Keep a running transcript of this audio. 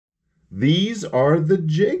These are the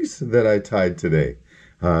jigs that I tied today.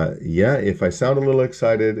 Yeah, if I sound a little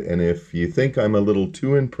excited and if you think I'm a little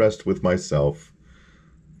too impressed with myself,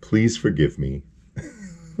 please forgive me.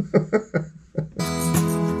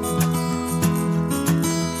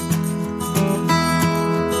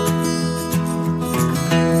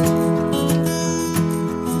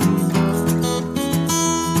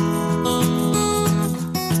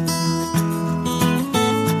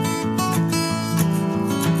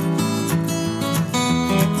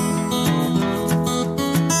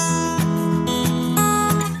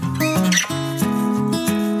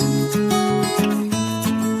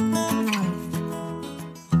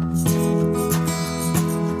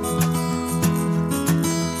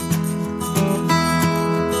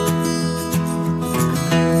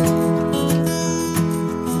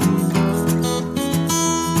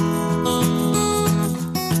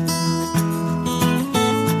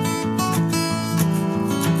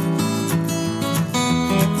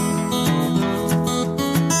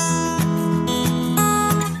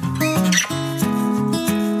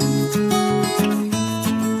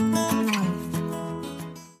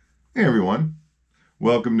 Hey everyone,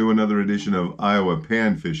 welcome to another edition of Iowa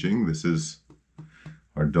Panfishing. This is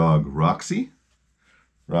our dog Roxy.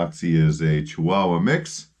 Roxy is a Chihuahua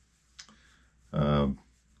mix, about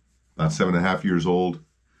 7.5 years old,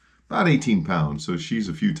 about 18 pounds, so she's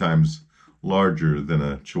a few times larger than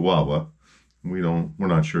a Chihuahua. We're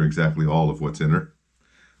not sure exactly all of what's in her,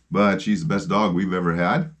 but she's the best dog we've ever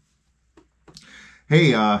had.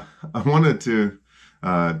 Hey, I wanted to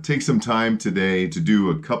take some time today to do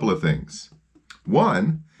a couple of things.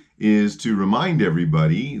 One is to remind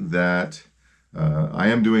everybody that I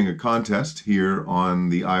am doing a contest here on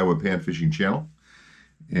the Iowa Panfishing channel,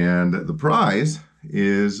 and the prize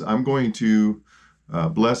is I'm going to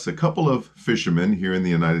bless a couple of fishermen here in the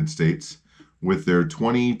United States with their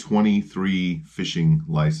 2023 fishing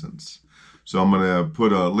license. So I'm going to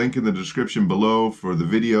put a link in the description below for the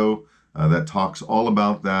video that talks all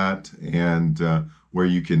about that and where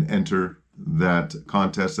you can enter that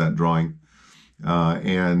contest, that drawing,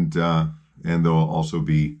 and there'll also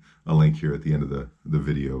be a link here at the end of the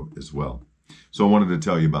video as well. So I wanted to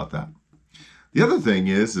tell you about that. The other thing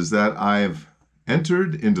is that I've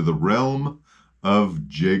entered into the realm of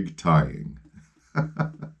jig tying.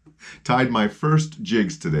 Tied my first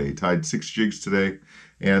jigs today, tied 6 jigs today,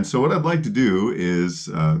 and so what I'd like to do is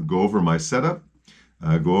go over my setup,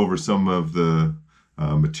 go over some of the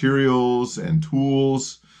materials and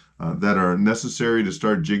tools that are necessary to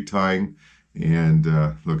start jig tying. And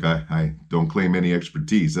look, I don't claim any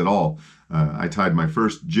expertise at all. I tied my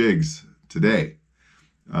first jigs today,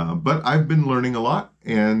 but I've been learning a lot,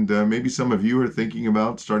 and maybe some of you are thinking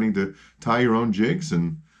about starting to tie your own jigs,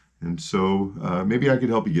 and so maybe I could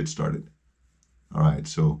help you get started. All right,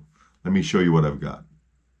 so let me show you what I've got.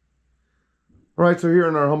 All right, so here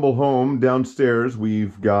in our humble home downstairs,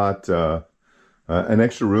 we've got an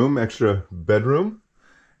extra room, extra bedroom,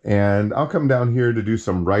 and I'll come down here to do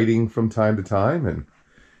some writing from time to time.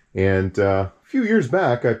 And a few years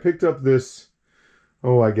back, I picked up this,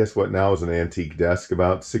 I guess what now is an antique desk,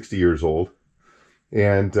 about 60 years old,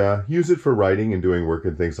 and use it for writing and doing work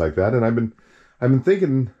and things like that. And I've been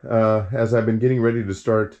thinking as I've been getting ready to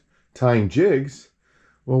start tying jigs,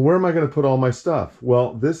 well, where am I going to put all my stuff?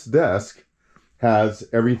 Well, this desk has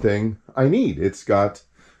everything I need. It's got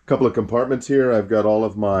couple of compartments here. I've got all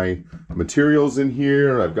of my materials in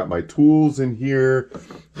here. I've got my tools in here.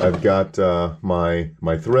 I've got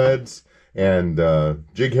my threads and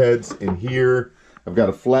jig heads in here. I've got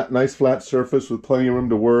a nice flat surface with plenty of room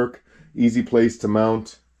to work, easy place to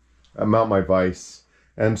mount my vise.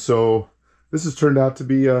 And so this has turned out to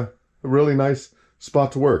be a really nice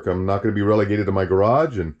spot to work. I'm not going to be relegated to my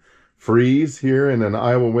garage and freeze here in an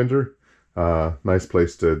Iowa winter. Nice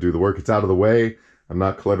place to do the work. It's out of the way. I'm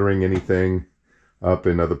not cluttering anything up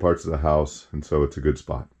in other parts of the house, and so it's a good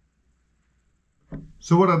spot.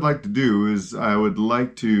 So what I'd like to do is I would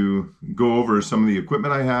like to go over some of the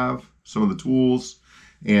equipment I have, some of the tools,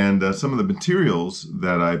 and some of the materials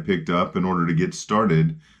that I picked up in order to get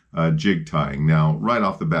started jig tying. Now, right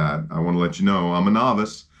off the bat, I want to let you know I'm a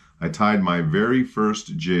novice. I tied my very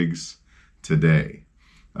first jigs today.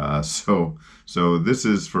 So this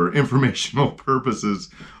is for informational purposes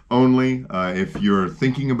only. If you're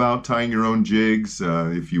thinking about tying your own jigs,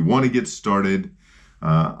 if you want to get started,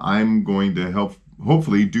 I'm going to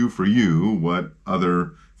hopefully do for you what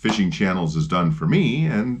other fishing channels has done for me,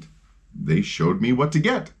 and they showed me what to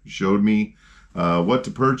get, showed me what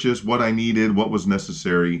to purchase, what I needed, what was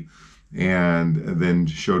necessary, and then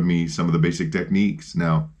showed me some of the basic techniques.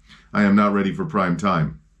 Now, I am not ready for prime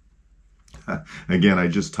time. Again, I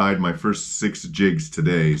just tied my first 6 jigs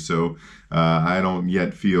today, so I don't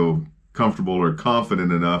yet feel comfortable or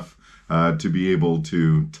confident enough to be able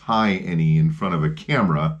to tie any in front of a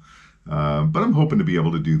camera, but I'm hoping to be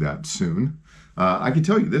able to do that soon. I can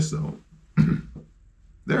tell you this, though.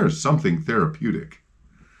 There is something therapeutic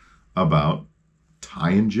about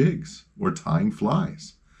tying jigs or tying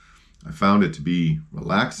flies. I found it to be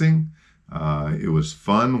relaxing. It was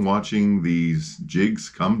fun watching these jigs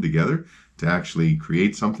come together to actually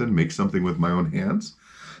create something, make something with my own hands.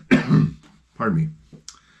 Pardon me.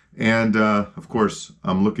 And of course,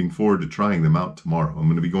 I'm looking forward to trying them out tomorrow. I'm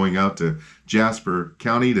going to be going out to Jasper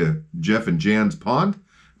County to Jeff and Jan's pond,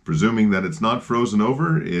 presuming that it's not frozen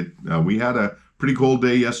over. We had a pretty cold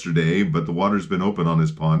day yesterday, but the water's been open on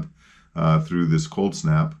this pond through this cold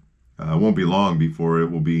snap. It won't be long before it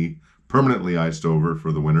will be permanently iced over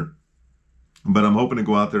for the winter. But I'm hoping to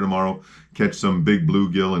go out there tomorrow, catch some big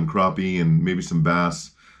bluegill and crappie and maybe some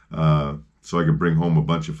bass, so I can bring home a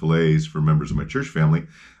bunch of fillets for members of my church family.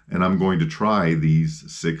 And I'm going to try these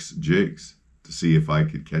 6 jigs to see if I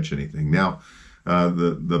could catch anything. Now,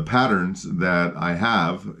 the patterns that I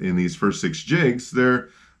have in these first 6 jigs,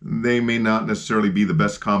 they may not necessarily be the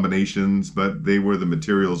best combinations, but they were the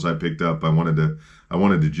materials I picked up. I wanted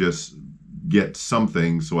to just get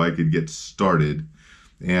something so I could get started.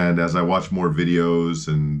 And as I watch more videos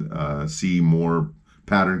and see more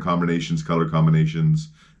pattern combinations, color combinations,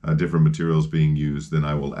 different materials being used, then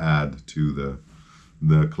I will add to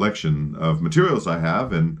the collection of materials I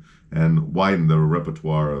have and widen the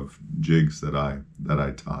repertoire of jigs that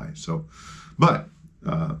I tie. So, but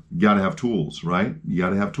you got to have tools, right? You got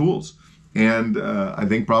to have tools. And I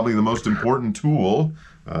think probably the most important tool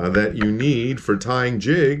that you need for tying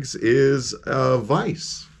jigs is a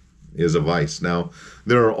vise. Now,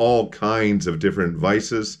 there are all kinds of different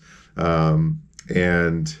vices,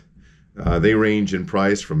 and they range in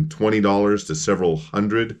price from $20 to several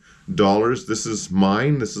 $100. This is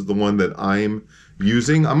mine. This is the one that I'm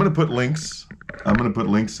using. I'm going to put links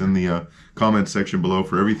in the comment section below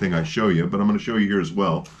for everything I show you, but I'm going to show you here as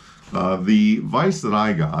well. The vise that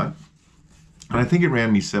I got, and I think it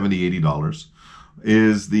ran me $70, $80,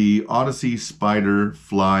 is the Odyssey Spider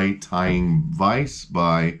Fly Tying Vise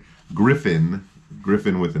by Griffin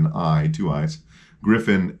with an I, 2 I's,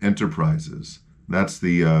 Griffin Enterprises. That's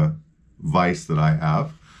the vise that I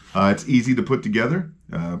have. It's easy to put together,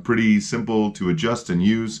 pretty simple to adjust and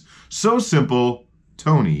use. So simple,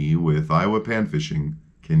 Tony with Iowa Panfishing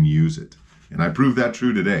can use it. And I proved that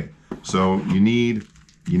true today. So you need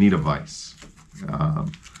a vise.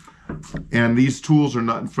 And these tools are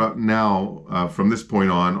not from this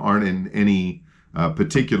point on, aren't in any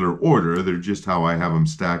particular order. They're just how I have them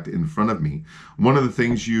stacked in front of me. One of the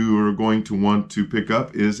things you are going to want to pick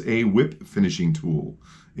up is a whip finishing tool.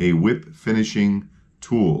 A whip finishing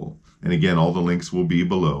tool. And again, all the links will be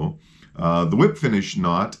below. The whip finish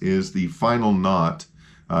knot is the final knot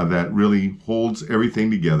that really holds everything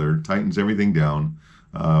together, tightens everything down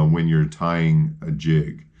when you're tying a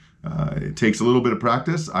jig. It takes a little bit of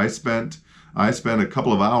practice. I spent a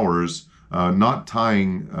couple of hours not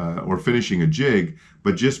tying or finishing a jig,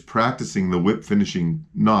 but just practicing the whip finishing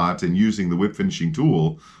knot and using the whip finishing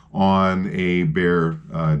tool on a bare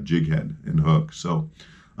jig head and hook. So,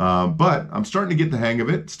 but I'm starting to get the hang of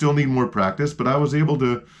it. Still need more practice, but I was able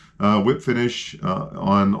to whip finish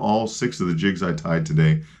on all 6 of the jigs I tied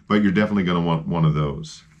today. But you're definitely going to want one of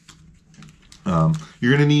those.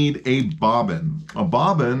 You're going to need a bobbin. A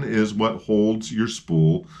bobbin is what holds your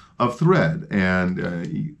spool of thread, and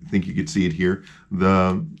I think you can see it here.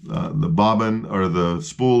 The bobbin or the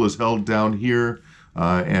spool is held down here,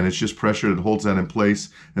 and it's just pressure that holds that in place,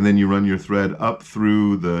 and then you run your thread up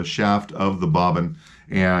through the shaft of the bobbin,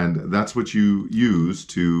 and that's what you use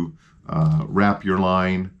to wrap your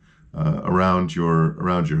line around your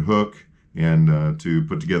hook and to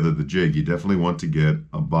put together the jig. You definitely want to get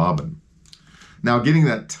a bobbin. Now, getting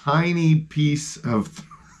that tiny piece of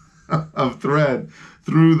thread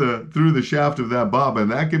through the shaft of that bobbin,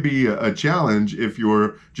 that could be a challenge if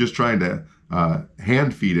you're just trying to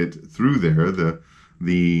hand feed it through there.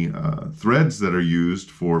 The threads that are used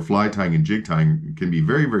for fly tying and jig tying can be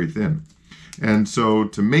very, very thin. And so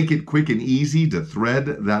to make it quick and easy to thread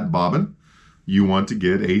that bobbin, you want to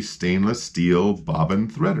get a stainless steel bobbin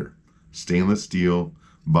threader. Stainless steel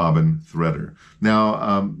bobbin threader.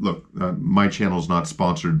 Now, look, my channel is not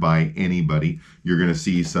sponsored by anybody. You're going to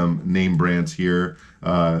see some name brands here.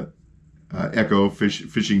 Echo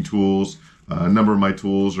Fishing Tools. A number of my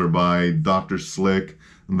tools are by Dr. Slick.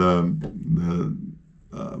 The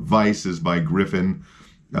Vice is by Griffin.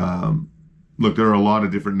 Look, there are a lot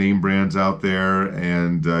of different name brands out there,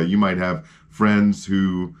 and you might have friends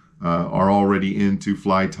who are already into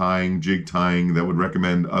fly tying, jig tying, that would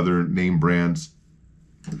recommend other name brands.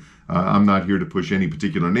 I'm not here to push any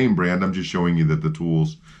particular name brand. I'm just showing you that the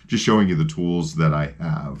tools that I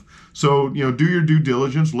have. So, do your due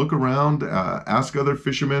diligence, look around, ask other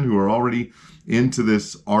fishermen who are already into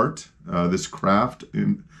this art, this craft,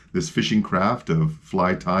 in this fishing craft of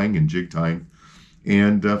fly tying and jig tying,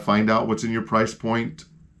 and find out what's in your price point.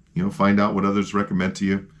 Find out what others recommend to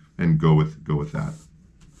you, and go with that.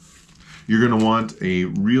 You're going to want a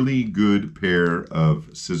really good pair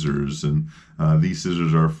of scissors, and these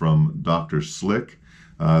scissors are from Dr. Slick.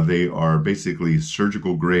 They are basically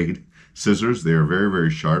surgical grade scissors. They are very,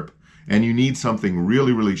 very sharp, and you need something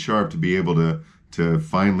really, really sharp to be able to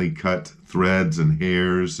finely cut threads and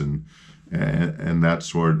hairs and that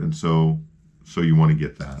sort. And so you want to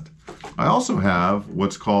get that. I also have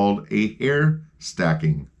what's called a hair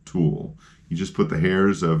stacking tool. You just put the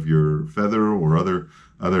hairs of your feather or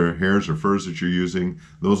other hairs or furs that you're using.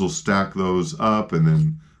 Those will stack those up, and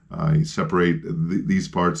then you separate these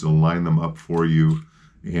parts and line them up for you,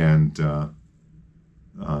 and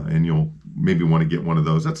you'll maybe want to get one of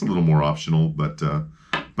those. That's a little more optional, but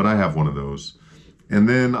I have one of those. And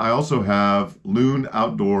then I also have Loon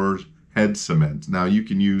Outdoor head cement. Now you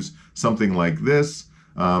can use something like this.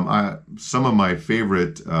 Some of my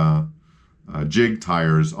favorite jig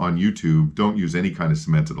tires on YouTube don't use any kind of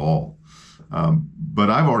cement at all. But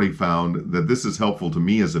I've already found that this is helpful to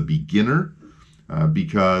me as a beginner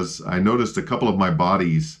because I noticed a couple of my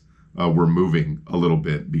bodies were moving a little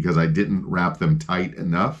bit because I didn't wrap them tight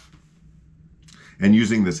enough. And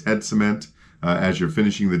using this head cement as you're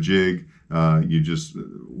finishing the jig, you just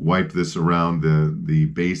wipe this around the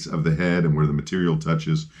base of the head, and where the material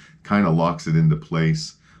touches kind of locks it into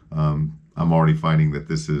place. I'm already finding that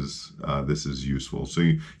this is useful. So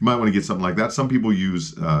you might want to get something like that. Some people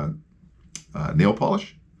use nail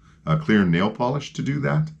polish, clear nail polish to do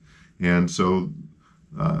that. And so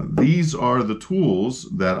these are the tools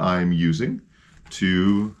that I'm using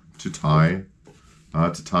to tie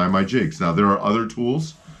my jigs. Now there are other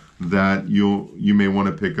tools that you may want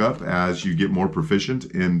to pick up as you get more proficient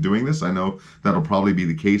in doing this. I know that'll probably be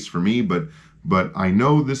the case for me, but I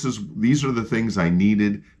know these are the things I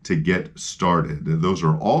needed to get started. Those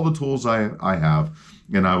are all the tools I have,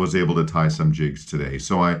 and I was able to tie some jigs today.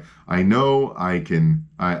 So I know I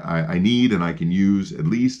need and I can use at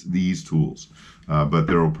least these tools, but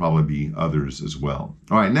there will probably be others as well.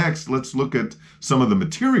 All right, next let's look at some of the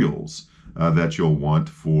materials that you'll want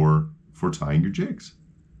for tying your jigs.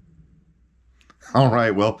 All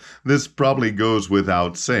right, well, this probably goes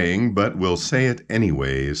without saying, but we'll say it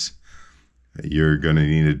anyways. You're going to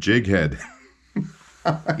need a jig head.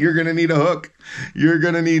 You're going to need a hook. You're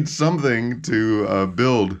going to need something to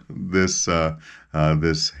build this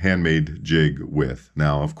handmade jig with.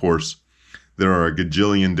 Now, of course, there are a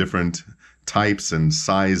gajillion different types and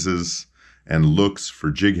sizes and looks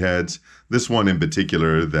for jig heads. This one in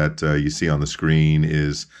particular that you see on the screen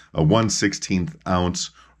is a 1/16 ounce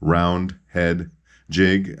round head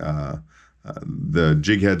jig. The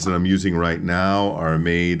jig heads that I'm using right now are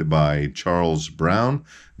made by Charles Brown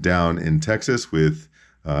down in Texas with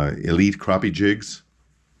Elite Crappie Jigs.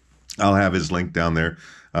 I'll have his link down there.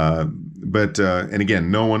 And again,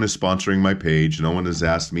 no one is sponsoring my page. No one has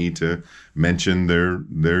asked me to mention their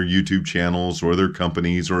YouTube channels or their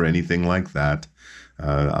companies or anything like that.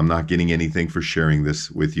 I'm not getting anything for sharing this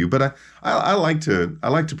with you, but I like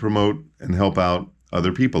to promote and help out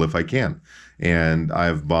other people if I can. And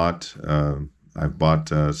I've bought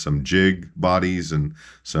some jig bodies and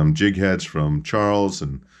some jig heads from Charles,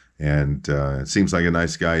 and it seems like a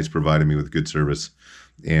nice guy. He's provided me with good service,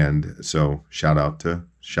 and so shout out to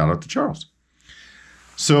Charles.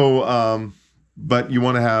 So, but you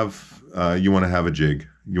want to have a jig.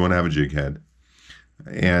 You want to have a jig head,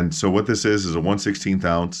 and so what this is a 1/16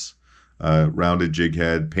 ounce rounded jig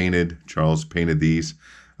head, painted. Charles painted these.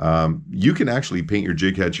 You can actually paint your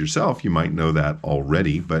jig heads yourself. You might know that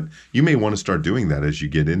already, but you may want to start doing that as you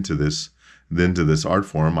get into this art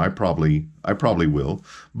form. I probably will,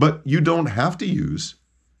 but you don't have to use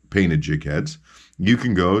painted jig heads. You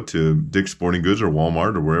can go to Dick's Sporting Goods or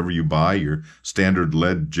Walmart or wherever you buy your standard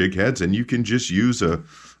lead jig heads, and you can just use a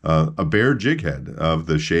bare jig head of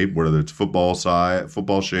the shape, whether it's football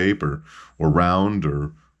shape or round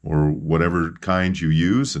or whatever kind you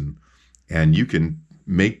use, and you can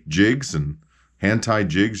make jigs and hand tie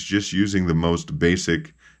jigs just using the most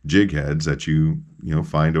basic jig heads that you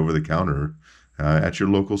find over the counter at your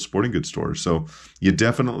local sporting goods store. So you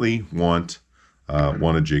definitely want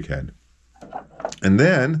a jig head, and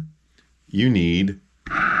then you need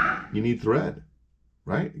thread.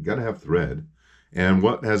 right? You got to have thread. And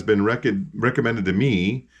what has been recommended to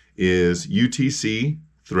me is UTC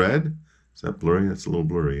thread. Is that blurry? That's a little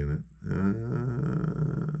blurry, isn't it?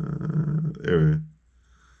 There.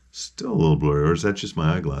 Still a little blurry, or is that just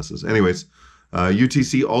my eyeglasses? Anyways,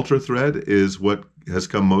 UTC Ultra Thread is what has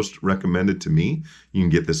come most recommended to me. You can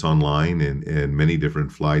get this online in many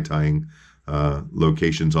different fly tying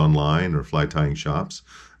locations online or fly tying shops.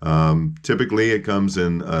 Typically, it comes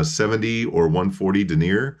in 70 or 140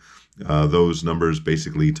 denier. Those numbers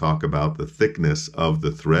basically talk about the thickness of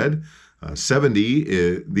the thread.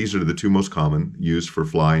 70, these are the two most common used for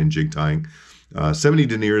fly and jig tying. 70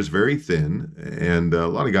 denier is very thin, and a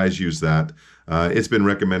lot of guys use that. It's been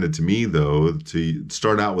recommended to me, though, to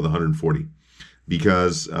start out with 140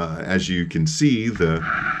 because, as you can see, the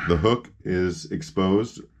hook is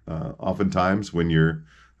exposed. Oftentimes when you're,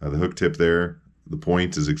 the hook tip there, the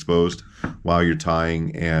point is exposed while you're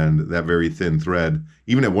tying, and that very thin thread,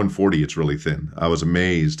 even at 140, it's really thin. I was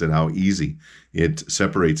amazed at how easy it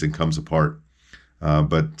separates and comes apart.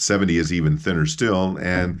 But 70 is even thinner still,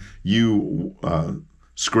 and you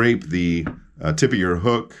scrape the tip of your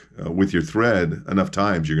hook with your thread enough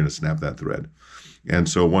times, you're going to snap that thread. And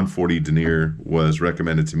so 140 denier was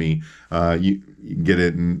recommended to me. You can get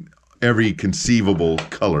it in every conceivable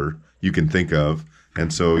color you can think of,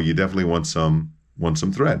 and so you definitely want some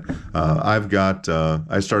thread.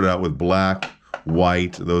 I started out with black,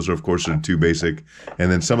 white. Those are, of course, are two basic.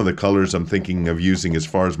 And then some of the colors I'm thinking of using as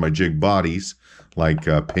far as my jig bodies, like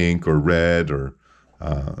pink or red or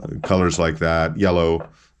colors like that, yellow.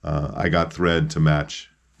 I got thread to match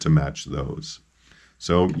those.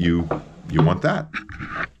 So you want that.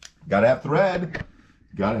 Gotta have thread.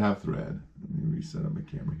 Gotta have thread. Let me reset up my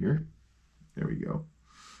camera here. There we go.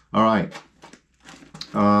 All right.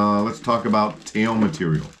 Let's talk about tail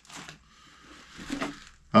material.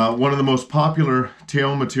 One of the most popular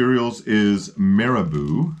tail materials is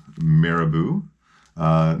marabou.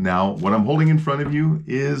 Now, what I'm holding in front of you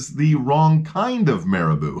is the wrong kind of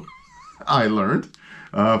marabou. I learned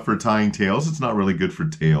for tying tails. It's not really good for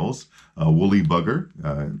tails. Woolly bugger,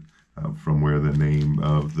 from where the name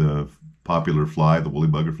of the popular fly, the woolly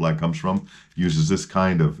bugger fly, comes from, uses this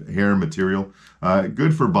kind of hair material.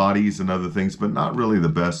 Good for bodies and other things, but not really the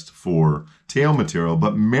best for tail material.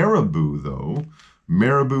 But marabou, though,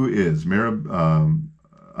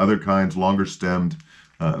 other kinds, longer stemmed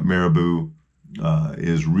marabou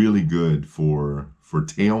is really good for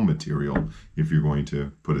tail material if you're going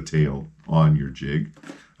to put a tail on your jig.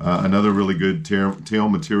 Another really good tail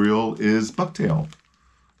material is bucktail.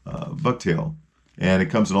 And it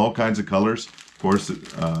comes in all kinds of colors. Of course,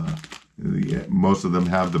 most of them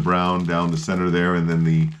have the brown down the center there, and then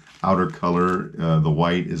the outer color, the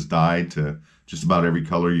white, is dyed to just about every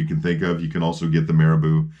color you can think of. You can also get the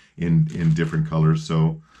marabou in different colors.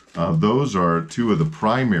 So those are two of the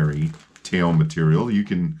primary tail material. You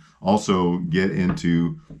can also get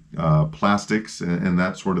into plastics and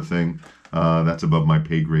that sort of thing. That's above my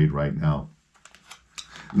pay grade right now.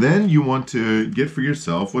 Then you want to get for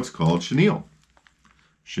yourself what's called chenille.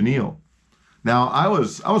 Chenille. Now, I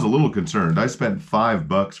was a little concerned. I spent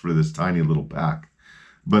 $5 for this tiny little pack,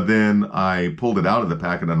 but then I pulled it out of the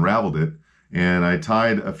pack and unraveled it, and I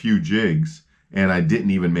tied a few jigs, and I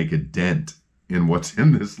didn't even make a dent in what's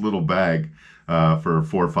in this little bag for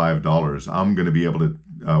 $4 or $5. I'm going to be able to,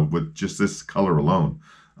 with just this color alone,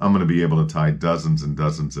 I'm going to be able to tie dozens and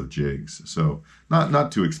dozens of jigs. So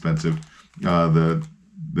not too expensive.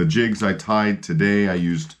 The jigs I tied today, I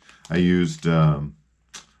used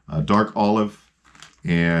dark olive,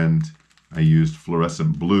 and I used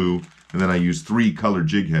fluorescent blue, and then I used 3 color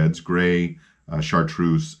jig heads: gray,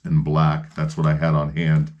 chartreuse, and black. That's what I had on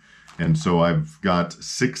hand. And so I've got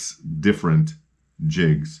 6 different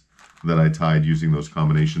jigs that I tied using those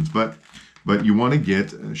combinations. But you want to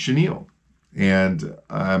get chenille. And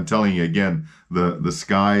I'm telling you again, the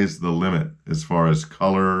sky's the limit as far as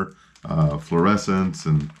color, fluorescence,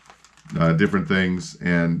 and different things.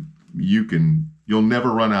 And you'll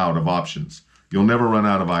never run out of options. You'll never run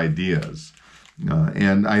out of ideas.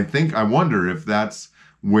 And I wonder if that's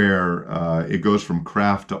where it goes from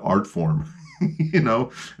craft to art form.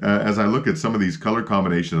 As I look at some of these color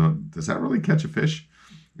combinations, does that really catch a fish?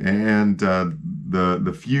 And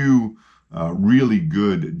the few really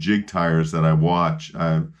good jig tires that I watch,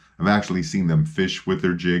 I've actually seen them fish with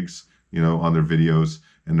their jigs, on their videos,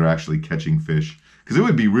 and they're actually catching fish. Because it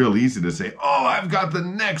would be real easy to say, oh, I've got the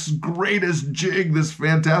next greatest jig, this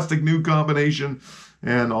fantastic new combination.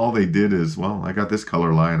 And all they did is, well, I got this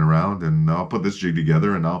color lying around, and I'll put this jig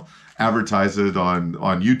together, and I'll advertise it on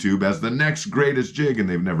YouTube as the next greatest jig, and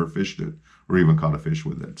they've never fished it or even caught a fish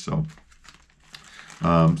with it. So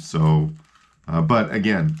But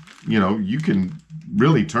again, you know, you can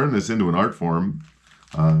really turn this into an art form.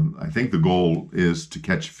 I think the goal is to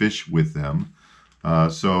catch fish with them.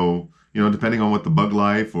 So, you know, depending on what the bug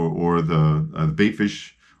life or the bait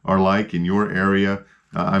fish are like in your area,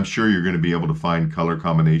 I'm sure you're going to be able to find color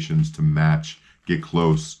combinations to match, get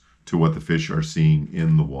close to what the fish are seeing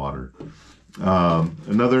in the water.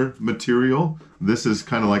 Another material, this is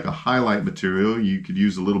kind of like a highlight material. You could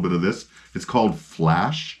use a little bit of this. It's called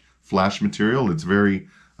flash material. It's very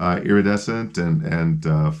iridescent and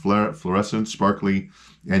fluorescent, sparkly,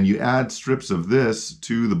 and you add strips of this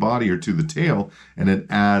to the body or to the tail, and it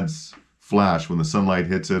adds flash. When the sunlight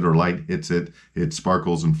hits it or light hits it, it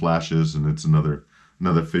sparkles and flashes, and it's another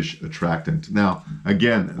fish attractant. Now,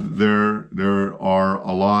 again, there are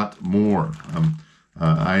a lot more.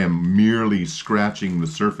 I am merely scratching the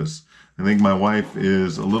surface. I think my wife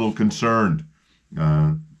is a little concerned.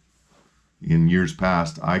 In years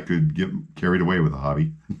past, I could get carried away with a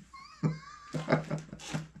hobby.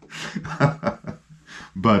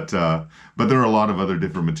 But there are a lot of other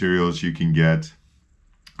different materials you can get.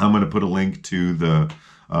 I'm going to put a link to the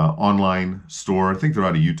online store. I think they're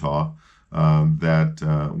out of Utah.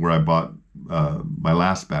 Where I bought my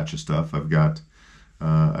last batch of stuff. I've got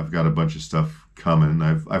a bunch of stuff coming.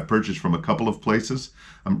 I've purchased from a couple of places.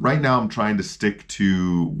 Right now I'm trying to stick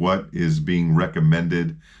to what is being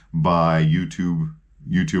recommended by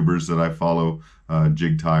YouTubers that I follow,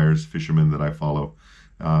 jig tiers, fishermen that I follow,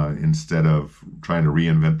 instead of trying to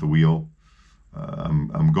reinvent the wheel.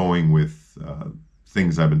 I'm going with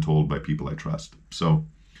things I've been told by people I trust. So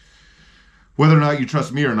whether or not you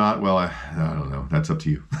trust me or not, well, I don't know. That's up to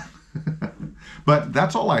you. But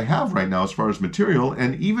that's all I have right now as far as material.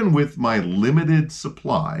 And even with my limited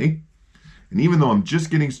supply, and even though I'm just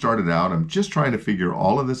getting started out, I'm just trying to figure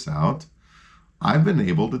all of this out, I've been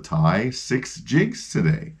able to tie 6 jigs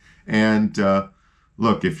today. And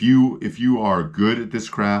look, if you are good at this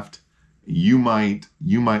craft, you might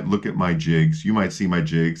look at my jigs, you might see my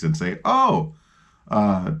jigs and say, oh,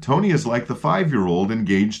 Tony is like the 5-year-old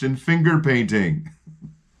engaged in finger painting.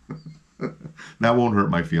 That won't hurt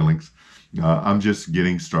my feelings. I'm just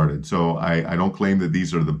getting started. So I don't claim that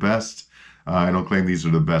these are the best. I don't claim these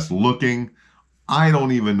are the best looking. I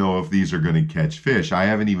don't even know if these are going to catch fish. I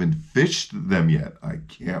haven't even fished them yet. I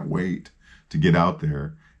can't wait to get out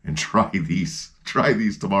there and try these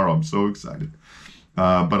tomorrow. I'm so excited.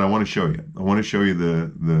 But I want to show you. I want to show you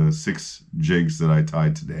the 6 jigs that I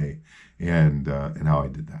tied today and how I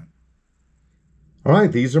did that. All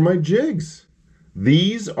right, these are my jigs.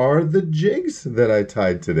 These are the jigs that I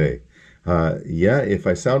tied today. Yeah, if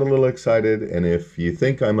I sound a little excited and if you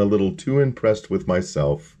think I'm a little too impressed with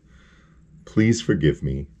myself, please forgive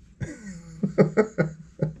me.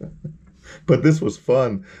 But this was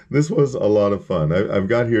fun. This was a lot of fun. I've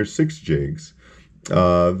got here 6 jigs.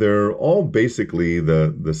 They're all basically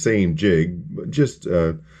the same jig, just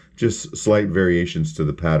slight variations to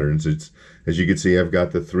the patterns. It's, as you can see, I've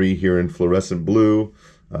got the 3 here in fluorescent blue.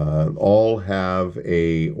 All have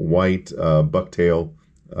a white bucktail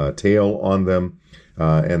tail on them,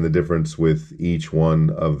 and the difference with each one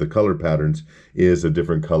of the color patterns is a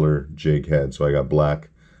different color jig head. So I got black,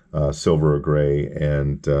 silver or gray,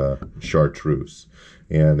 and chartreuse.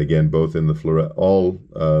 And again, both in the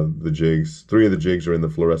the jigs, 3 of the jigs are in the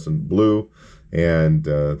fluorescent blue, and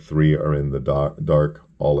 3 are in the dark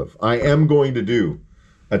olive. I am going to do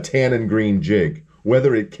a tan and green jig,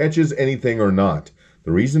 whether it catches anything or not.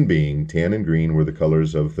 The reason being, tan and green were the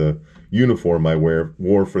colors of the uniform I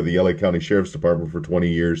wore for the LA County Sheriff's Department for 20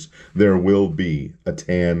 years. There will be a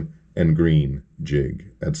tan and green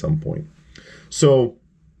jig at some point. So,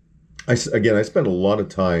 I spend a lot of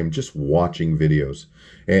time just watching videos,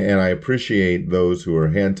 and I appreciate those who are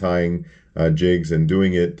hand tying jigs and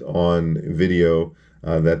doing it on video,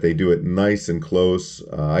 that they do it nice and close.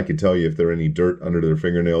 I can tell you if there any dirt under their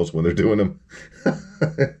fingernails when they're doing them.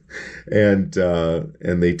 And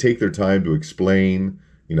they take their time to explain,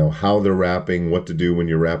 you know, how they're wrapping, what to do when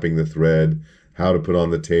you're wrapping the thread, how to put on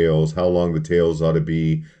the tails, how long the tails ought to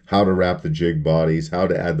be, how to wrap the jig bodies, how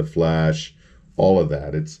to add the flash, all of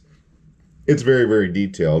that. It's very, very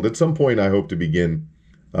detailed. At some point, I hope to begin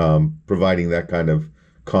providing that kind of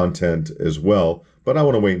content as well, but I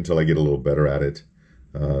want to wait until I get a little better at it,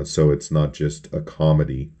 so it's not just a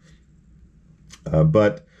comedy.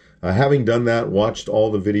 But having done that, watched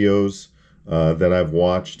all the videos that I've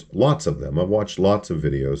watched, lots of them. I've watched lots of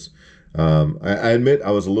videos. I admit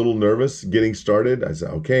I was a little nervous getting started. I said,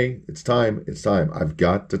 okay, it's time. I've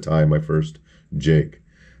got to tie my first jig.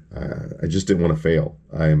 I just didn't want to fail.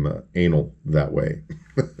 I'm anal that way.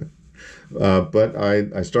 But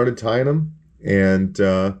I started tying them, And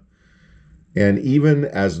even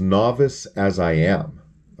as novice as I am,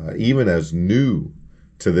 even as new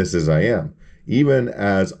to this as I am, even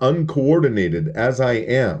as uncoordinated as I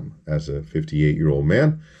am as a 58-year-old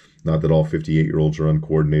man, not that all 58-year-olds are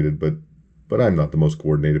uncoordinated, but I'm not the most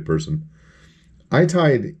coordinated person. I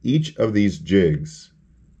tied each of these jigs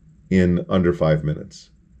in under 5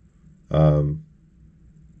 minutes. And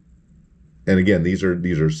again, these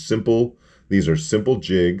are simple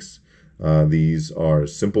jigs. These are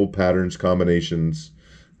simple patterns combinations.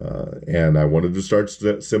 And I wanted to start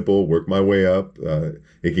simple, work my way up.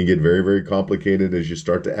 It can get very, very complicated as you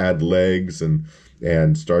start to add legs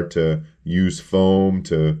and start to use foam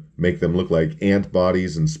to make them look like ant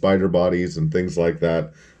bodies and spider bodies and things like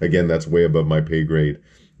that. Again, that's way above my pay grade.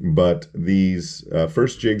 But these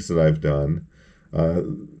first jigs that I've done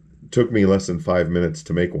took me less than 5 minutes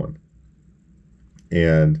to make one.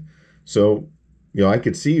 And so, I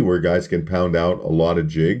could see where guys can pound out a lot of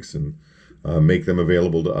jigs and make them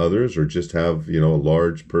available to others, or just have, a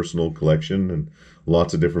large personal collection and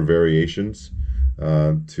lots of different variations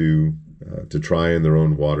to try in their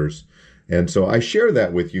own waters. And so I share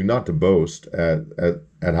that with you, not to boast at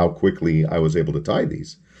how quickly I was able to tie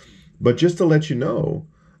these, but just to let you know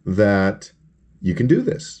that you can do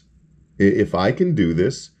this. If I can do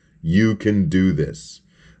this, you can do this.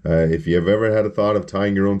 If you've ever had a thought of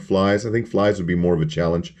tying your own flies, I think flies would be more of a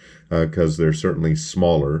challenge because they're certainly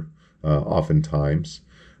smaller oftentimes.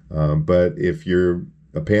 But if you're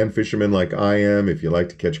a pan fisherman like I am, if you like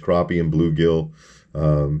to catch crappie and bluegill,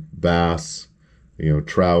 bass,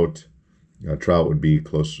 trout, trout would be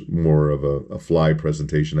more of a fly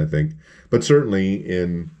presentation, I think. But certainly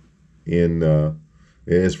in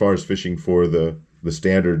as far as fishing for the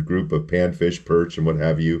standard group of panfish, perch, and what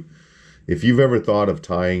have you, if you've ever thought of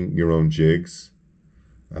tying your own jigs,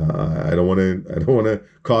 I don't want to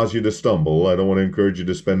cause you to stumble. I don't want to encourage you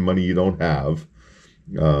to spend money you don't have.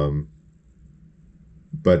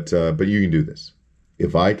 But you can do this.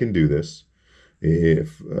 If I can do this,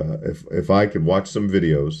 if I could watch some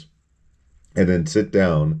videos and then sit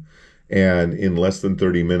down and in less than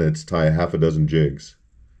 30 minutes tie a half a dozen jigs,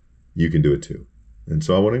 you can do it too. And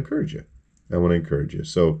so I want to encourage you.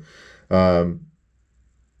 So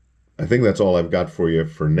I think that's all I've got for you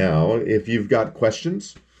for now. If you've got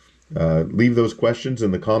questions, leave those questions in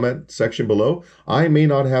the comment section below. I may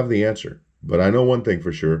not have the answer, but I know one thing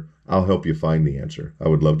for sure. I'll help you find the answer. I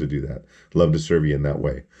would love to do that. Love to serve you in that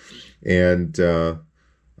way. And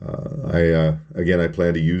I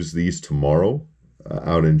plan to use these tomorrow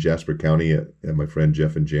out in Jasper County at my friend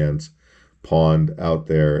Jeff and Jan's pond out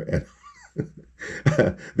there. And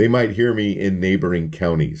they might hear me in neighboring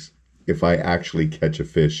counties if I actually catch a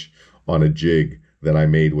fish on a jig that I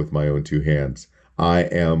made with my own two hands. I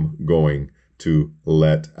am going to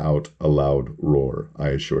let out a loud roar, I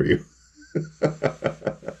assure you.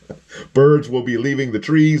 Birds will be leaving the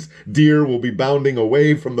trees. Deer will be bounding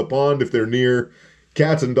away from the pond if they're near.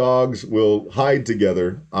 Cats and dogs will hide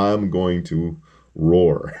together. I'm going to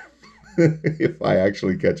roar if I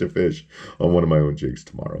actually catch a fish on one of my own jigs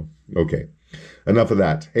tomorrow. Okay, enough of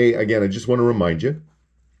that. Hey, again, I just want to remind you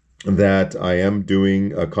that I am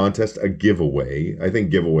doing a contest, a giveaway. I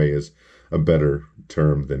think giveaway is a better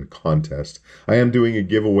term than contest. I am doing a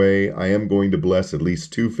giveaway. I am going to bless at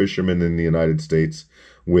least 2 fishermen in the United States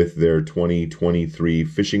with their 2023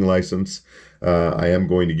 fishing license. I am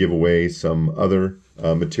going to give away some other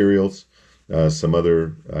materials, some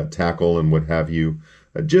other tackle and what have you,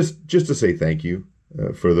 just to say thank you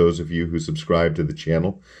for those of you who subscribe to the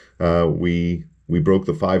channel. We broke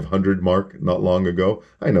the 500 mark not long ago.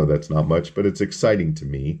 I know that's not much, but it's exciting to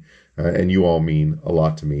me. And you all mean a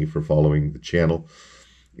lot to me for following the channel.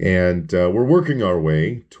 And we're working our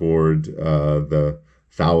way toward the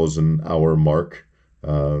 1,000-hour mark,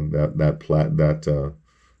 that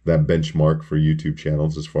benchmark for YouTube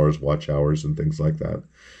channels as far as watch hours and things like that.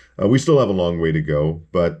 We still have a long way to go,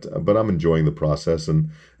 but I'm enjoying the process. And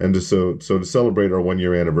so to celebrate our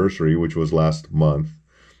 1-year anniversary, which was last month,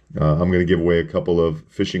 I'm going to give away a couple of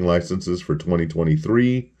fishing licenses for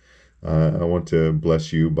 2023. I want to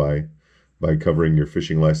bless you by covering your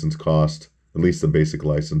fishing license cost, at least the basic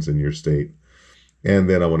license in your state. And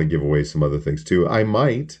then I want to give away some other things too. I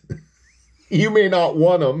might, you may not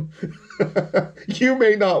want them, you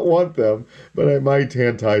may not want them, but I might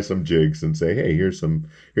hand tie some jigs and say, hey, here's some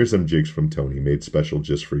jigs from Tony, made special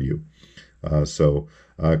just for you. So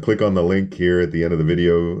click on the link here at the end of the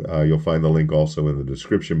video. You'll find the link also in the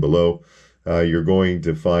description below. You're going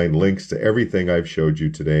to find links to everything I've showed you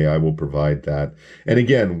today. I will provide that. And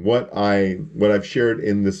again, what I've shared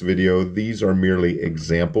in this video, these are merely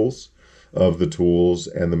examples of the tools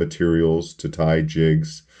and the materials to tie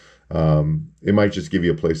jigs. It might just give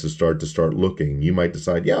you a place to start looking. You might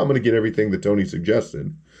decide, yeah, I'm going to get everything that Tony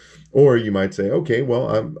suggested. Or you might say, okay,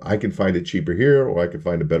 well, I can find it cheaper here, or I can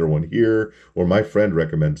find a better one here, or my friend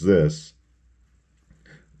recommends this.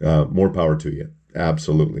 More power to you.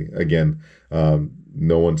 Absolutely. Again,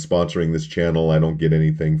 no one's sponsoring this channel. I don't get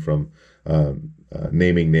anything from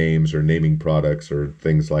naming names or naming products or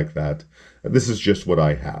things like that. This is just what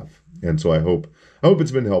I have. And so I hope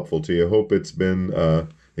it's been helpful to you. I hope it's been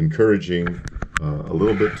encouraging a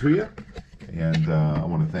little bit to you. And I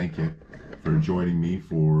want to thank you for joining me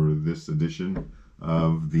for this edition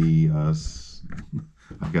of the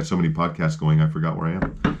I've got so many podcasts going, I forgot where I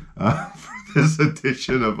am. For this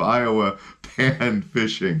edition of Iowa Pan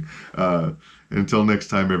Fishing. Until next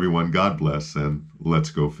time, everyone, God bless, and let's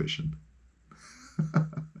go fishing.